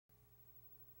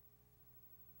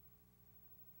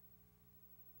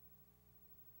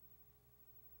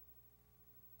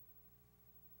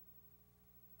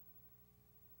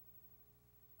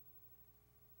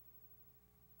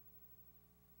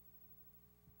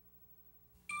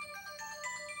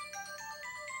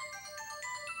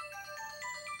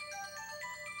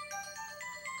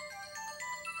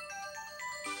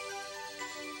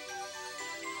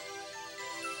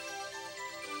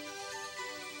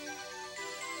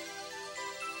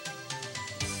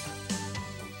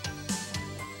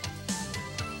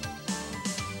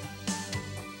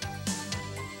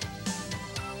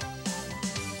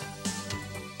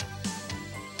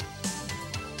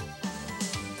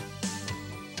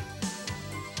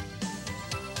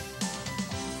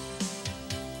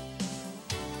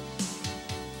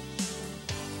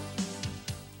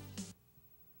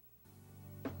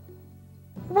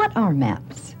What are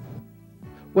maps?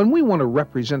 When we want to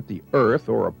represent the Earth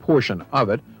or a portion of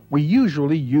it, we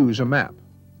usually use a map.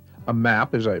 A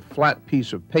map is a flat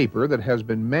piece of paper that has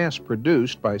been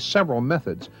mass-produced by several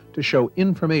methods to show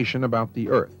information about the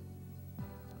Earth.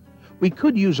 We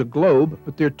could use a globe,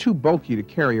 but they're too bulky to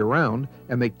carry around,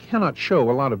 and they cannot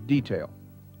show a lot of detail.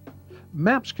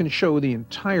 Maps can show the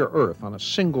entire Earth on a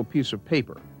single piece of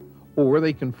paper, or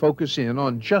they can focus in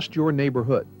on just your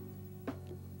neighborhood.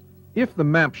 If the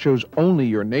map shows only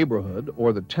your neighborhood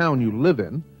or the town you live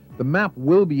in, the map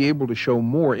will be able to show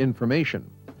more information.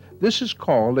 This is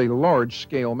called a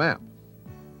large-scale map.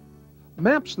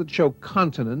 Maps that show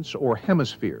continents or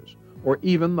hemispheres, or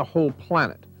even the whole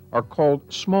planet, are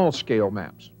called small-scale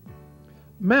maps.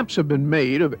 Maps have been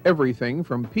made of everything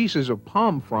from pieces of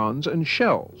palm fronds and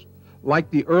shells,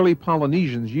 like the early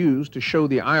Polynesians used to show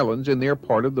the islands in their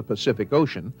part of the Pacific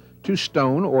Ocean, to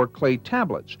stone or clay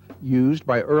tablets used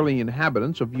by early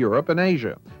inhabitants of Europe and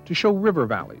Asia to show river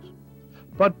valleys.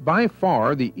 But by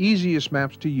far the easiest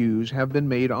maps to use have been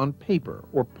made on paper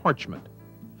or parchment.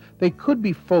 They could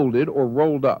be folded or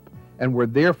rolled up and were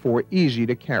therefore easy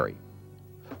to carry.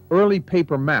 Early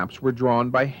paper maps were drawn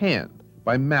by hand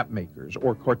by map makers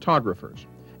or cartographers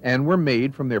and were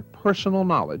made from their personal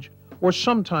knowledge or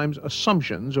sometimes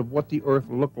assumptions of what the Earth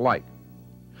looked like.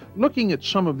 Looking at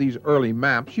some of these early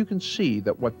maps, you can see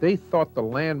that what they thought the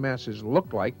land masses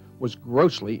looked like was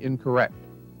grossly incorrect.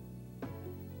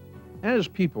 As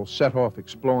people set off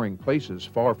exploring places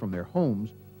far from their homes,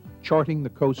 charting the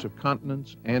coasts of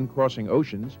continents and crossing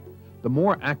oceans, the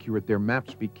more accurate their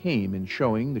maps became in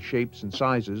showing the shapes and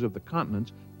sizes of the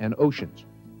continents and oceans.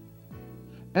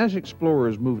 As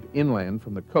explorers moved inland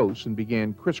from the coasts and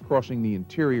began crisscrossing the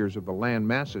interiors of the land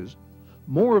masses,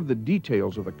 more of the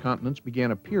details of the continents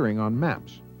began appearing on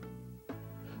maps.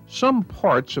 Some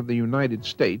parts of the United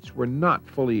States were not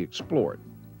fully explored,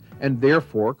 and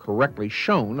therefore correctly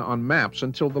shown on maps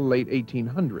until the late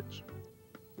 1800s.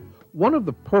 One of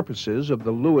the purposes of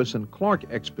the Lewis and Clark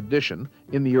expedition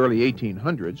in the early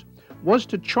 1800s was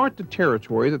to chart the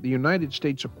territory that the United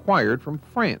States acquired from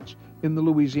France in the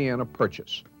Louisiana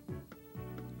Purchase.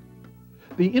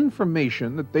 The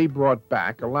information that they brought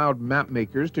back allowed map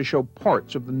makers to show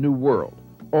parts of the New World,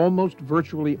 almost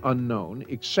virtually unknown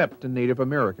except to Native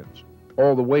Americans,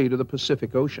 all the way to the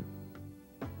Pacific Ocean.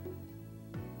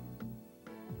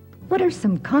 What are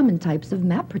some common types of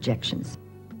map projections?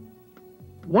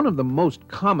 One of the most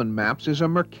common maps is a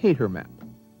Mercator map.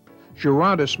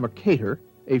 Gerardus Mercator,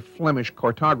 a Flemish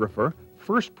cartographer,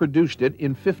 first produced it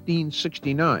in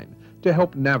 1569 to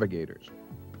help navigators.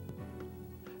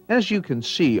 As you can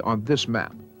see on this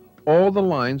map, all the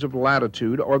lines of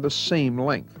latitude are the same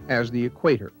length as the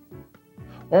equator.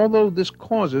 Although this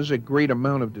causes a great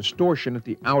amount of distortion at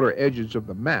the outer edges of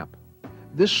the map,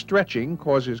 this stretching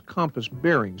causes compass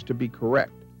bearings to be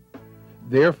correct.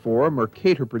 Therefore,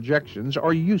 Mercator projections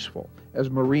are useful as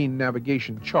marine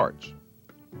navigation charts.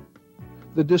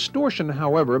 The distortion,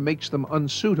 however, makes them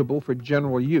unsuitable for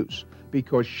general use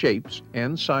because shapes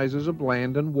and sizes of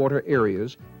land and water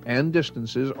areas and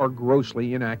distances are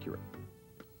grossly inaccurate.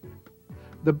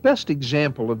 The best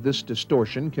example of this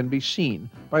distortion can be seen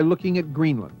by looking at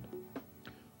Greenland.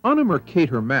 On a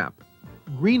Mercator map,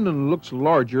 Greenland looks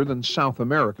larger than South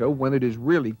America when it is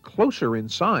really closer in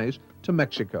size to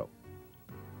Mexico.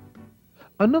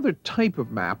 Another type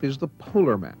of map is the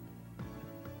polar map.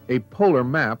 A polar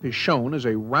map is shown as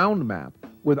a round map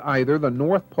with either the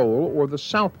North Pole or the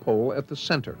South Pole at the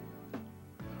center.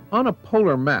 On a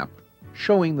polar map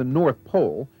showing the North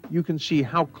Pole, you can see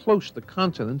how close the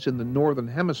continents in the Northern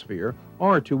Hemisphere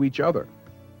are to each other.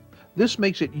 This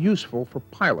makes it useful for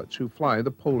pilots who fly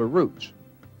the polar routes.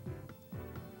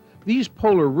 These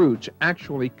polar routes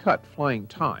actually cut flying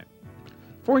time.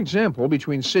 For example,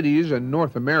 between cities in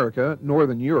North America,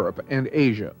 Northern Europe, and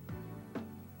Asia.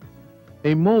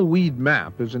 A moleweed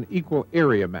map is an equal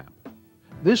area map.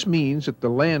 This means that the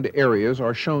land areas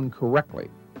are shown correctly.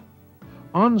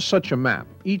 On such a map,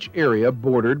 each area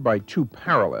bordered by two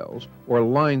parallels, or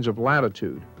lines of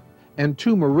latitude, and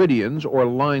two meridians, or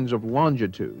lines of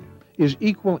longitude, is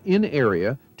equal in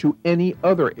area to any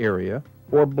other area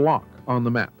or block on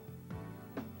the map.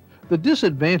 The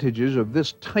disadvantages of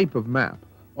this type of map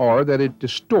are that it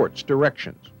distorts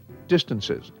directions,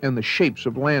 distances, and the shapes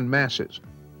of land masses,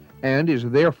 and is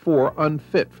therefore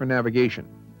unfit for navigation.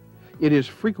 It is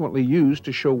frequently used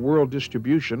to show world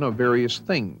distribution of various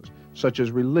things, such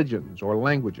as religions or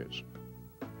languages.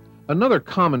 Another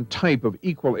common type of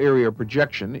equal area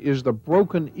projection is the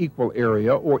broken equal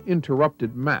area or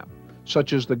interrupted map,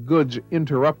 such as the Goods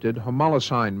Interrupted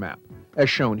Homolocene map,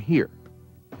 as shown here.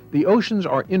 The oceans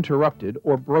are interrupted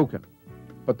or broken.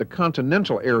 but the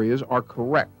continental areas are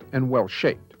correct and well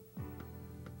shaped.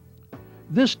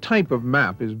 This type of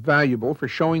map is valuable for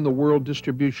showing the world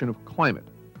distribution of climate,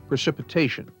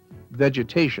 precipitation,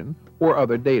 vegetation, or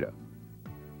other data.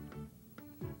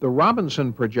 The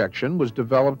Robinson projection was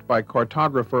developed by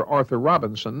cartographer Arthur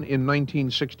Robinson in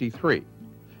 1963.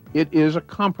 It is a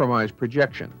compromise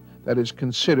projection that is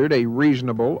considered a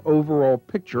reasonable overall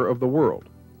picture of the world.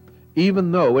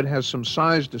 Even though it has some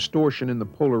size distortion in the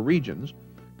polar regions,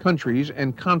 countries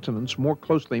and continents more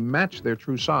closely match their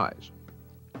true size.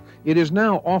 It is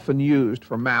now often used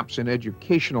for maps in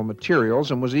educational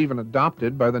materials and was even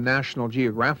adopted by the National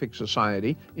Geographic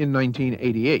Society in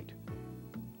 1988.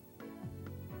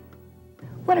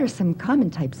 What are some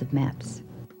common types of maps?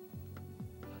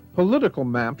 Political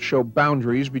maps show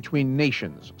boundaries between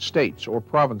nations, states, or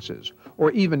provinces,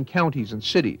 or even counties and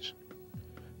cities.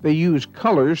 They use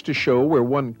colors to show where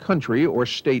one country or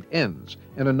state ends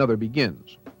and another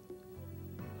begins.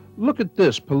 Look at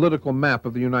this political map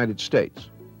of the United States.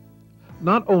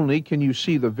 Not only can you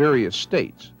see the various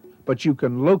states, but you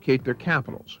can locate their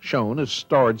capitals, shown as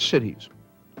starred cities.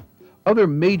 Other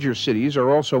major cities are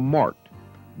also marked.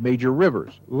 Major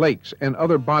rivers, lakes, and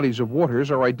other bodies of waters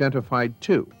are identified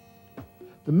too.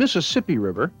 The Mississippi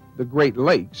River, the Great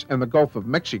Lakes, and the Gulf of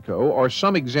Mexico are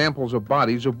some examples of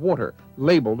bodies of water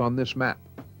labeled on this map.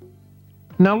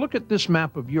 Now look at this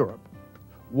map of Europe.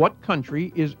 What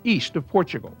country is east of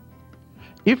Portugal?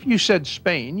 If you said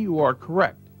Spain, you are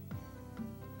correct.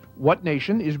 What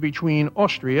nation is between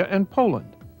Austria and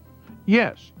Poland?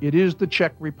 Yes, it is the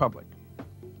Czech Republic.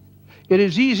 It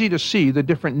is easy to see the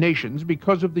different nations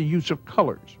because of the use of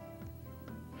colors.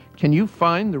 Can you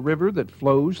find the river that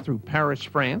flows through Paris,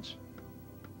 France?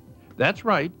 That's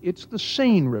right, it's the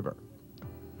Seine River.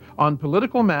 On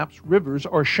political maps, rivers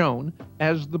are shown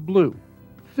as the blue.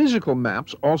 Physical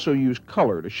maps also use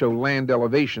color to show land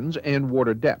elevations and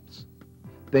water depths.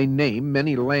 They name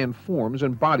many land forms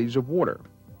and bodies of water.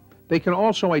 They can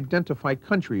also identify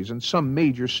countries and some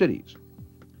major cities.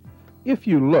 If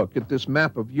you look at this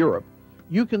map of Europe,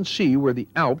 you can see where the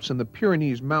Alps and the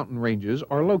Pyrenees mountain ranges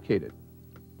are located.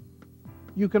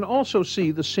 You can also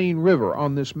see the Seine River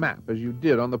on this map as you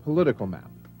did on the political map.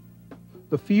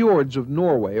 The fjords of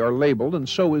Norway are labeled, and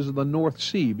so is the North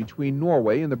Sea between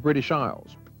Norway and the British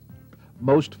Isles.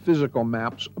 Most physical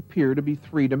maps appear to be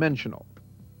three-dimensional.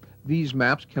 These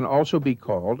maps can also be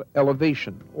called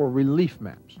elevation or relief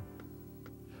maps.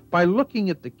 By looking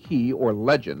at the key or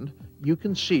legend, you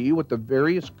can see what the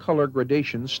various color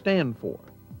gradations stand for.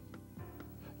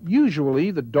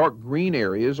 Usually, the dark green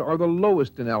areas are the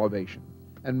lowest in elevation,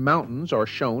 and mountains are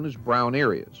shown as brown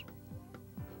areas.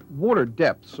 Water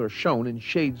depths are shown in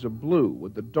shades of blue,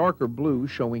 with the darker blue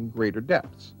showing greater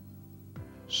depths.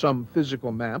 Some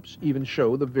physical maps even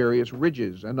show the various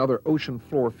ridges and other ocean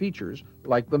floor features,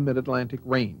 like the Mid-Atlantic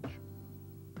Range.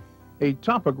 A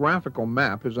topographical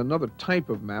map is another type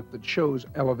of map that shows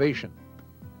elevation.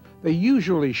 They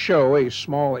usually show a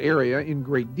small area in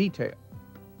great detail.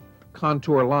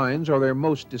 Contour lines are their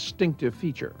most distinctive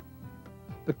feature.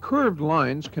 The curved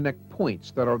lines connect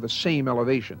points that are the same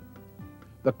elevation.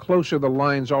 The closer the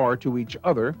lines are to each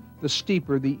other, the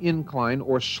steeper the incline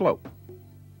or slope.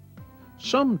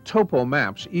 Some topo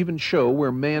maps even show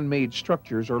where man-made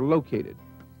structures are located.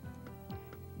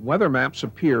 Weather maps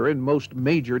appear in most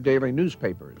major daily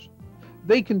newspapers.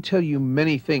 They can tell you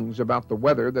many things about the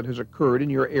weather that has occurred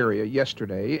in your area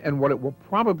yesterday and what it will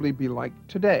probably be like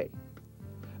today.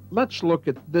 Let's look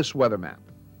at this weather map.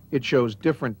 It shows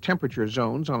different temperature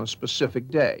zones on a specific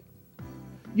day.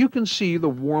 You can see the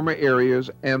warmer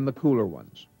areas and the cooler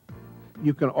ones.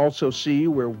 You can also see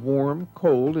where warm,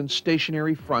 cold, and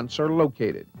stationary fronts are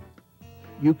located.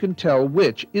 You can tell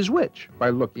which is which by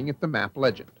looking at the map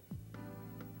legend.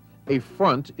 A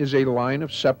front is a line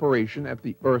of separation at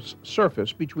the Earth's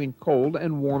surface between cold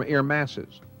and warm air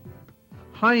masses.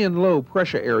 High and low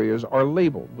pressure areas are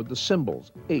labeled with the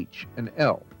symbols H and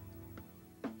L.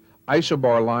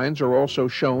 Isobar lines are also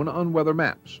shown on weather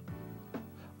maps.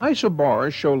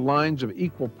 Isobars show lines of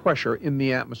equal pressure in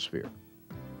the atmosphere.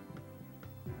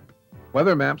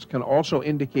 Weather maps can also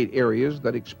indicate areas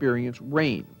that experience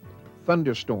rain,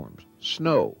 thunderstorms,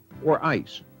 snow, or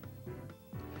ice.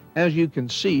 As you can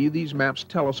see, these maps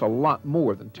tell us a lot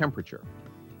more than temperature.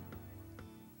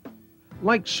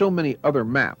 Like so many other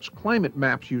maps, climate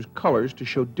maps use colors to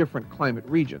show different climate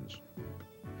regions.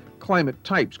 Climate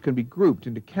types can be grouped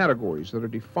into categories that are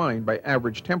defined by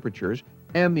average temperatures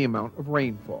and the amount of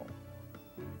rainfall.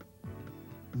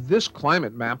 This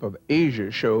climate map of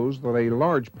Asia shows that a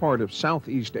large part of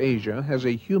Southeast Asia has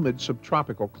a humid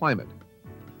subtropical climate.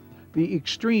 The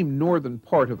extreme northern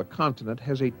part of the continent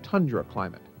has a tundra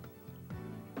climate.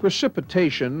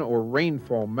 Precipitation or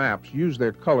rainfall maps use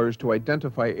their colors to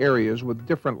identify areas with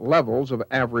different levels of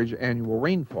average annual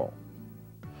rainfall.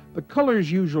 The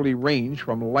colors usually range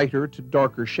from lighter to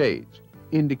darker shades,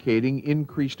 indicating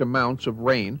increased amounts of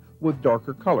rain with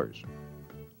darker colors.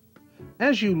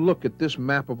 As you look at this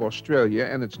map of Australia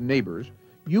and its neighbors,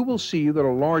 you will see that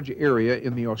a large area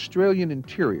in the Australian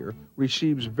interior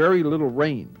receives very little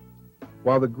rain,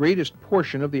 while the greatest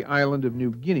portion of the island of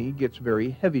New Guinea gets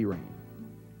very heavy rain.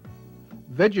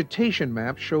 Vegetation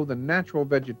maps show the natural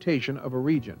vegetation of a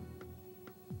region.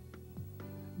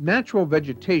 Natural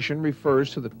vegetation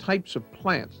refers to the types of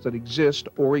plants that exist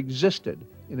or existed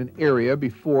in an area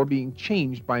before being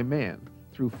changed by man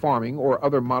through farming or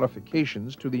other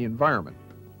modifications to the environment.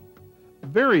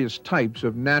 Various types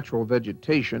of natural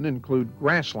vegetation include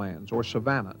grasslands or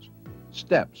savannas,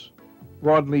 steppes,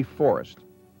 broadleaf forest,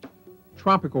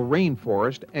 tropical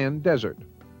rainforest, and desert.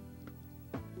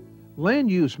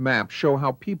 Land use maps show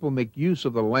how people make use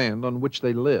of the land on which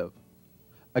they live.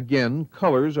 Again,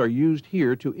 colors are used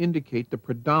here to indicate the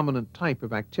predominant type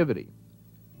of activity.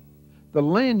 The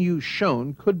land use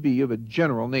shown could be of a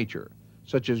general nature,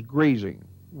 such as grazing,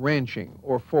 ranching,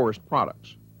 or forest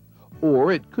products.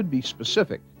 Or it could be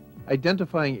specific,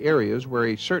 identifying areas where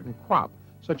a certain crop,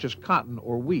 such as cotton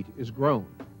or wheat, is grown.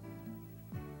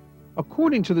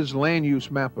 According to this land use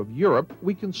map of Europe,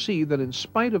 we can see that in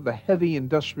spite of the heavy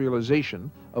industrialization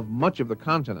of much of the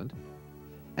continent,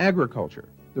 agriculture,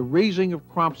 the raising of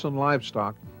crops and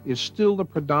livestock, is still the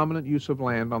predominant use of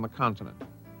land on the continent.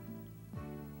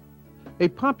 A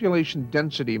population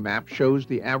density map shows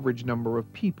the average number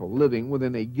of people living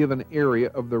within a given area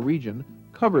of the region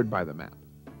covered by the map.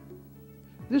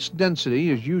 This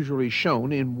density is usually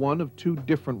shown in one of two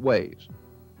different ways.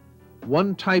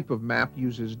 One type of map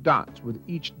uses dots, with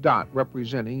each dot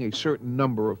representing a certain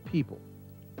number of people.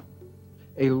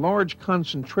 A large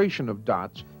concentration of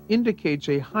dots indicates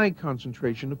a high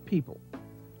concentration of people.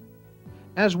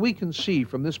 As we can see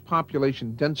from this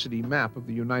population density map of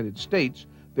the United States,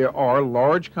 there are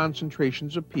large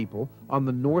concentrations of people on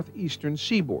the northeastern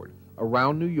seaboard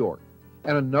around New York,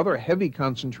 and another heavy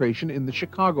concentration in the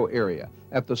Chicago area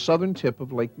at the southern tip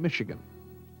of Lake Michigan.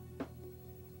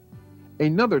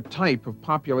 Another type of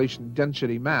population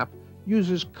density map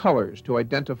uses colors to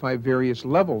identify various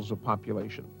levels of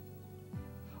population.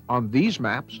 On these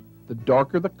maps, the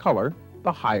darker the color,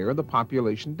 the higher the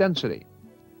population density.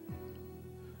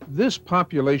 This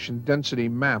population density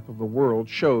map of the world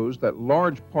shows that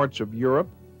large parts of Europe,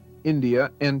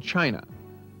 India, and China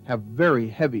have very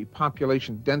heavy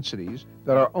population densities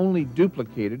that are only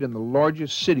duplicated in the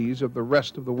largest cities of the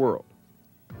rest of the world.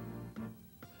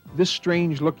 This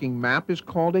strange-looking map is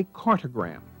called a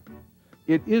cartogram.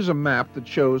 It is a map that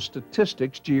shows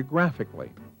statistics geographically.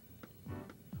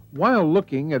 While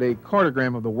looking at a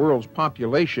cartogram of the world's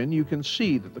population, you can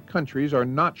see that the countries are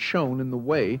not shown in the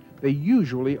way they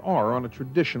usually are on a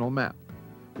traditional map.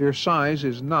 Their size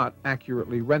is not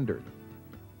accurately rendered.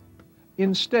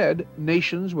 Instead,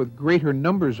 nations with greater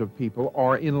numbers of people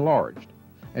are enlarged,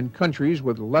 and countries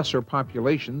with lesser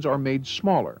populations are made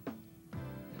smaller.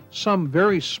 Some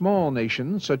very small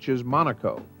nations, such as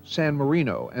Monaco, San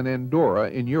Marino, and Andorra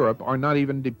in Europe, are not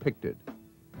even depicted.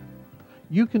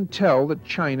 You can tell that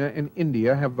China and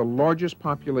India have the largest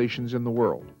populations in the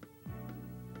world.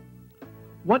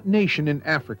 What nation in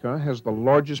Africa has the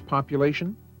largest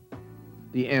population?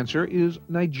 The answer is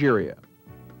Nigeria.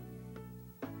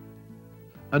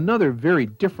 Another very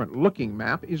different looking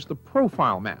map is the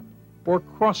profile map, or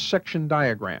cross-section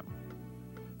diagram.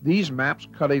 These maps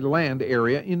cut a land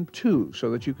area in two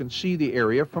so that you can see the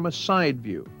area from a side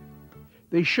view.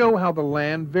 They show how the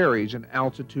land varies in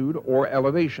altitude or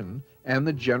elevation and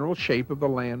the general shape of the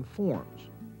land forms.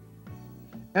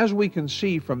 As we can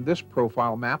see from this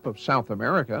profile map of South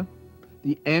America,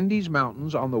 the Andes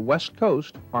Mountains on the west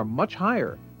coast are much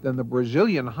higher than the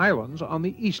Brazilian highlands on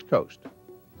the east coast.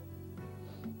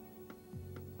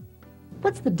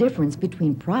 What's the difference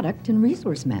between product and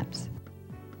resource maps?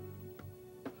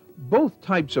 Both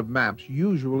types of maps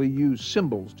usually use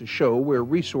symbols to show where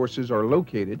resources are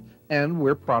located and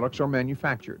where products are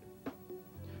manufactured.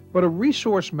 But a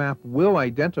resource map will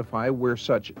identify where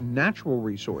such natural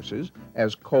resources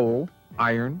as coal,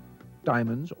 iron,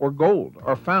 diamonds, or gold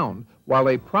are found, while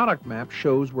a product map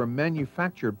shows where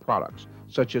manufactured products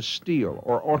such as steel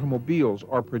or automobiles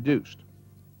are produced.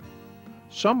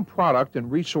 Some product and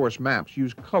resource maps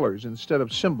use colors instead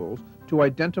of symbols to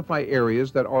identify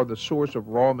areas that are the source of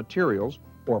raw materials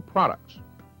or products.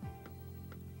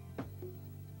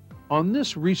 On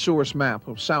this resource map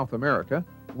of South America,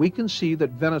 we can see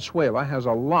that Venezuela has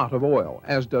a lot of oil,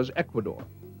 as does Ecuador.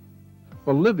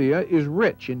 Bolivia is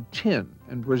rich in tin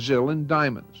and Brazil in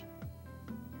diamonds.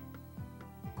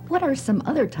 What are some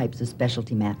other types of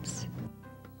specialty maps?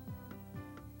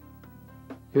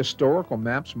 Historical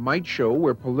maps might show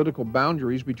where political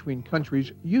boundaries between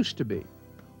countries used to be,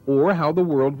 or how the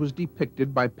world was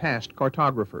depicted by past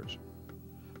cartographers.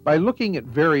 By looking at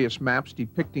various maps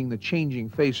depicting the changing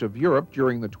face of Europe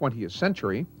during the 20th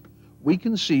century, we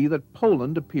can see that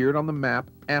Poland appeared on the map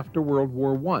after World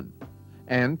War I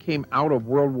and came out of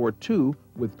World War II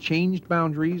with changed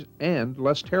boundaries and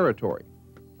less territory.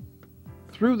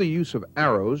 Through the use of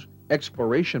arrows,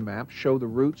 exploration maps show the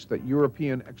routes that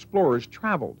European explorers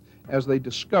traveled as they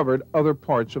discovered other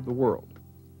parts of the world.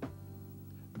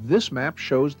 This map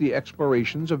shows the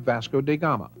explorations of Vasco da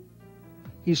Gama.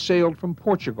 He sailed from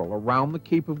Portugal around the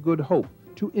Cape of Good Hope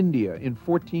to India in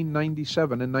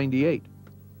 1497 and 98.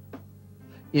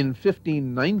 In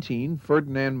 1519,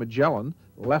 Ferdinand Magellan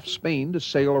left Spain to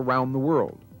sail around the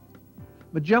world.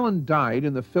 Magellan died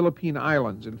in the Philippine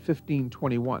Islands in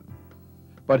 1521,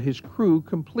 but his crew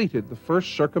completed the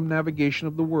first circumnavigation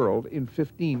of the world in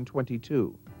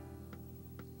 1522.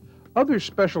 Other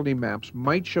specialty maps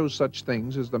might show such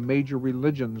things as the major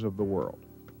religions of the world,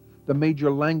 the major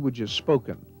languages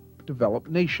spoken, developed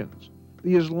nations,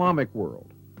 the Islamic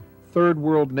world, third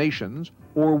world nations,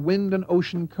 or wind and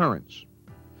ocean currents.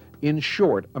 In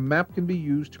short, a map can be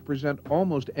used to present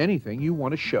almost anything you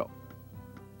want to show.